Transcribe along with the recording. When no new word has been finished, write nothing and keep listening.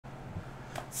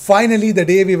Finally, the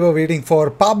day we were waiting for.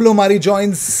 Pablo Mari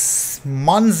joins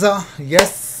Monza.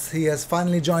 Yes, he has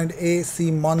finally joined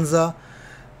AC Monza.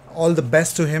 All the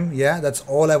best to him. Yeah, that's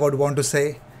all I would want to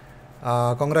say.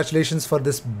 Congratulations for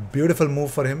this beautiful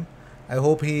move for him. I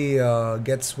hope he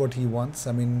gets what he wants.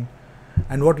 I mean,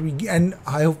 and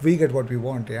I hope we get what we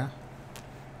want. Yeah,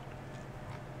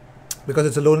 because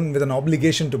it's a loan with an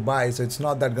obligation to buy, so it's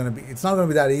not gonna be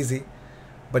that easy.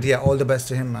 But yeah, all the best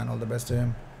to him, man. All the best to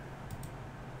him.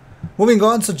 Moving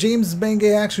on, so James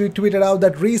Benge actually tweeted out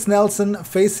that Reece Nelson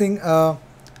facing a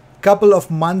couple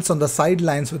of months on the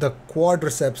sidelines with a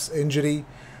quadriceps injury.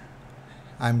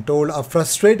 I'm told a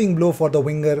frustrating blow for the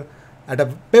winger at a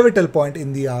pivotal point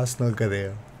in the Arsenal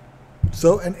career.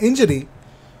 So an injury,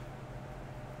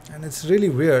 and it's really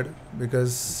weird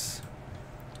because,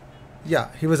 yeah,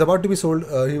 he was about to be sold.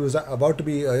 He was about to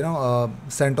be,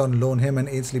 sent on loan. Him and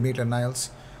Ainsley Maitland-Niles.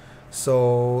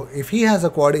 So if he has a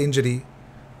quad injury,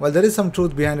 well, there is some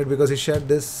truth behind it because he shared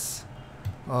this.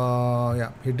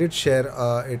 Yeah, he did share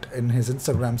it in his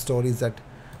Instagram stories that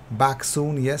back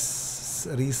soon. Yes,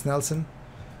 Reece Nelson.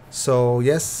 So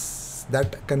yes,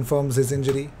 that confirms his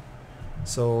injury.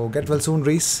 So get well soon,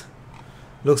 Reece.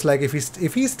 Looks like if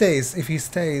he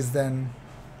stays, then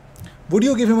would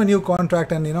you give him a new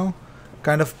contract and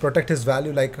kind of protect his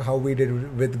value like how we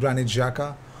did with Granit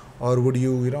Xhaka, or would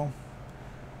you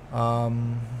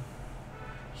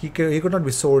he could not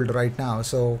be sold right now,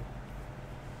 so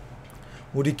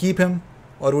would you keep him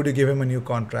or would you give him a new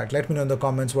contract? Let me know in the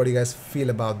comments what you guys feel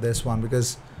about this one,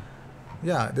 because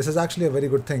yeah, this is actually a very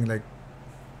good thing, like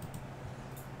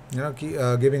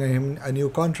giving him a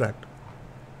new contract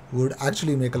would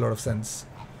actually make a lot of sense.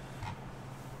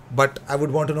 But I would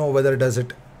want to know whether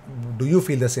do you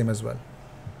feel the same as well?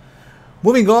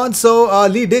 Moving on, so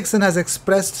Lee Dixon has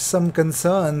expressed some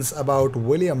concerns about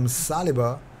William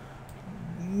Saliba.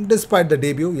 Despite the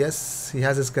debut, yes, he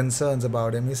has his concerns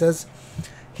about him. He says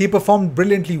he performed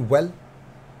brilliantly well.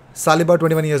 Saliba,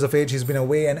 21 years of age, he's been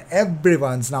away and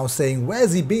everyone's now saying,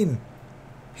 where's he been?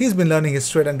 He's been learning his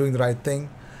trade and doing the right thing.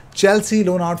 Chelsea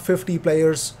loan out 50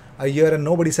 players a year and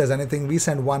nobody says anything. We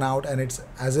send one out and it's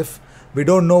as if we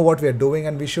don't know what we're doing,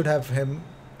 and we should have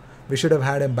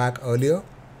had him back earlier.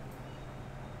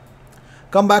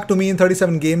 Come back to me in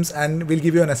 37 games and we'll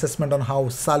give you an assessment on how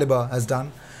Saliba has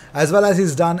done. As well as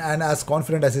he's done and as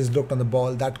confident as he's looked on the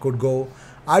ball, that could go.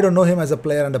 I don't know him as a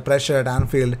player under pressure at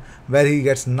Anfield where he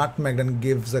gets nutmegged and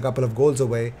gives a couple of goals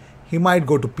away. He might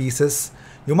go to pieces.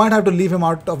 You might have to leave him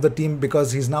out of the team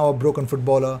because he's now a broken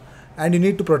footballer and you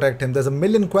need to protect him. There's a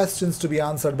million questions to be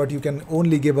answered, but you can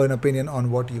only give an opinion on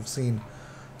what you've seen.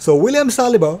 So William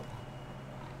Saliba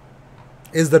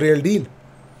is the real deal.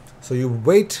 So you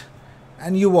wait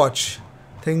and you watch.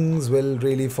 Things will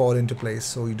really fall into place.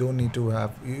 So you don't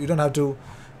have to,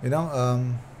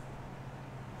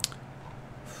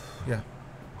 yeah.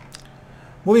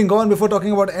 Moving on, before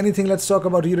talking about anything, let's talk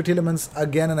about Yuri Tielemans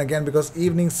again and again, because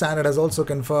Evening Standard has also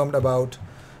confirmed about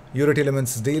Yuri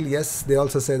Tielemans' deal. Yes, they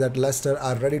also say that Leicester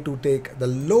are ready to take the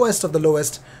lowest of the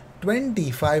lowest,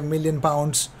 £25 million,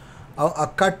 a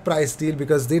cut price deal,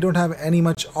 because they don't have any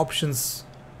much options.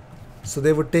 So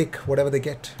they would take whatever they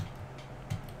get.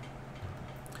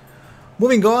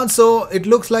 Moving on, so it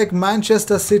looks like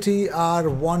Manchester City are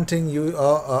wanting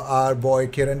our boy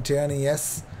Kieran Tierney.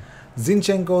 Yes,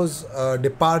 Zinchenko's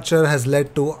departure has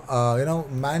led to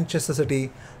Manchester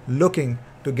City looking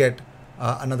to get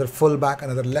another fullback,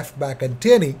 another left back, and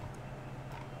Tierney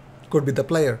could be the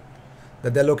player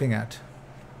that they're looking at.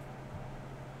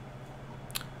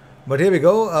 But here we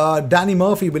go. Danny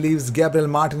Murphy believes Gabriel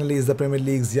Martinelli is the Premier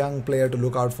League's young player to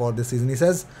look out for this season. He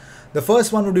says the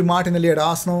first one would be Martinelli at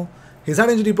Arsenal. He's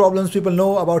had injury problems, people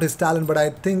know about his talent, but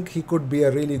I think he could be a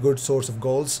really good source of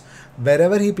goals.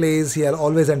 Wherever he plays, he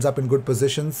always ends up in good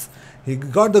positions. He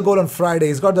got the goal on Friday,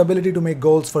 he's got the ability to make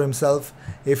goals for himself.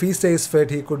 If he stays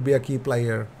fit, he could be a key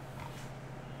player.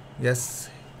 Yes.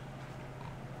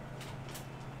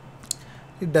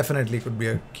 He definitely could be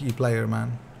a key player,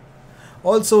 man.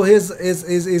 Also,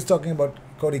 he's talking about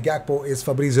Cody Gakpo is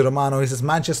Fabrizio Romano. He says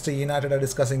Manchester United are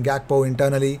discussing Gakpo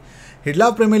internally. He'd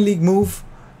love Premier League move.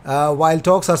 While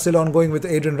talks are still ongoing with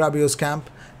Adrian Rabiot's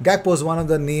camp, Gakpo is one of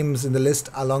the names in the list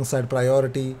alongside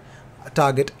priority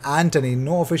target Antony.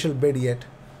 No official bid yet.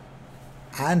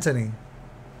 Antony.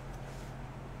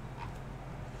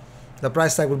 The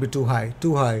price tag would be too high.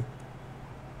 Too high.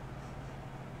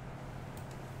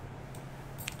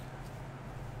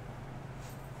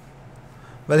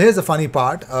 Well, here's the funny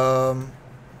part.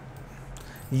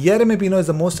 Yeremy Pino is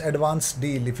the most advanced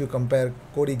deal if you compare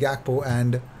Cody Gakpo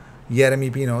and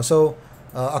Yeremy Pino. So,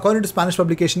 according to Spanish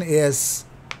publication AS,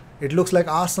 It looks like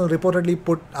Arsenal reportedly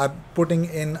are putting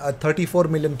in a £34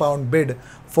 million bid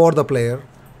for the player,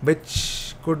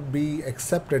 which could be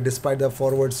accepted despite the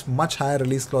forward's much higher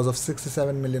release clause of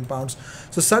 £67 million.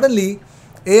 So suddenly,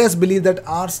 AS believe that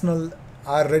Arsenal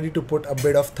are ready to put a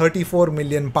bid of £34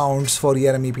 million for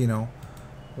Yeremy Pino,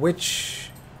 which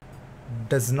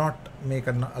does not make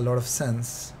a lot of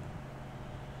sense.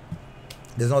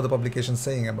 There's no other publication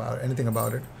saying anything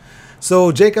about it.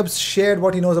 So Jacobs shared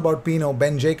what he knows about Pino.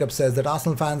 Ben Jacobs says that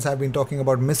Arsenal fans have been talking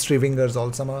about mystery wingers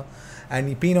all summer.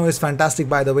 And Pino is fantastic,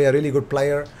 by the way, a really good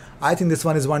player. I think this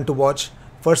one is one to watch.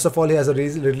 First of all, he has a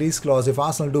release clause. If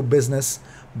Arsenal do business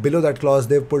below that clause,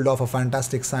 they've pulled off a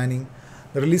fantastic signing.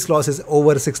 The release clause is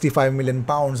over £65 million,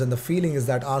 and the feeling is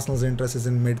that Arsenal's interest is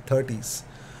in mid-30s.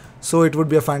 So it would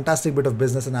be a fantastic bit of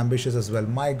business and ambitious as well.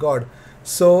 My God.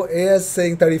 So AS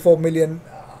saying 34 million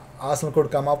Arsenal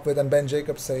could come up with, and Ben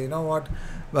Jacobs say, you know what,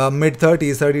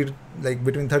 mid-30s, 30, like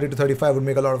between 30 to 35 would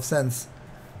make a lot of sense.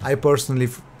 I personally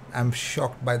am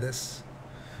shocked by this.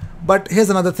 But here's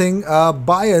another thing.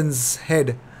 Bayern's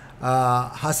head,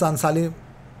 Hassan Salim.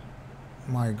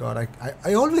 My God,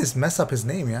 I always mess up his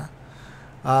name, yeah?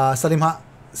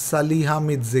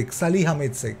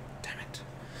 Salihamidzic. Damn it.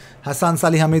 Hassan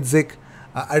Salihamidzic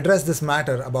addressed this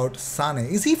matter about Sane.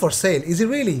 Is he for sale? Is he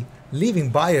really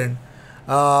leaving Bayern?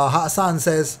 Hassan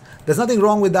says, there's nothing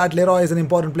wrong with that. Leroy is an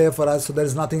important player for us, so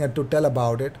there's nothing to tell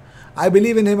about it. I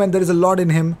believe in him and there is a lot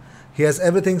in him. He has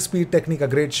everything, speed, technique, a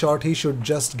great shot. He should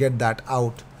just get that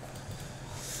out.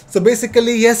 So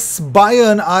basically, yes,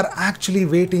 Bayern are actually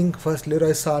waiting for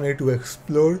Leroy Sane to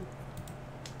explode.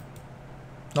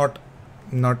 Not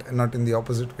in the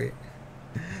opposite way,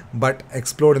 but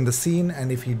explode in the scene.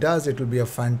 And if he does, it will be a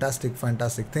fantastic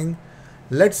thing.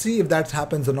 Let's see if that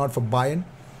happens or not for Bayern.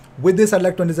 With this, I'd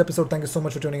like to end this episode. Thank you so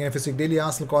much for tuning in. If you seek daily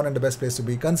Arsenal content, the best place to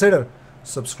be, consider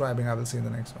subscribing. I will see you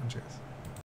in the next one. Cheers.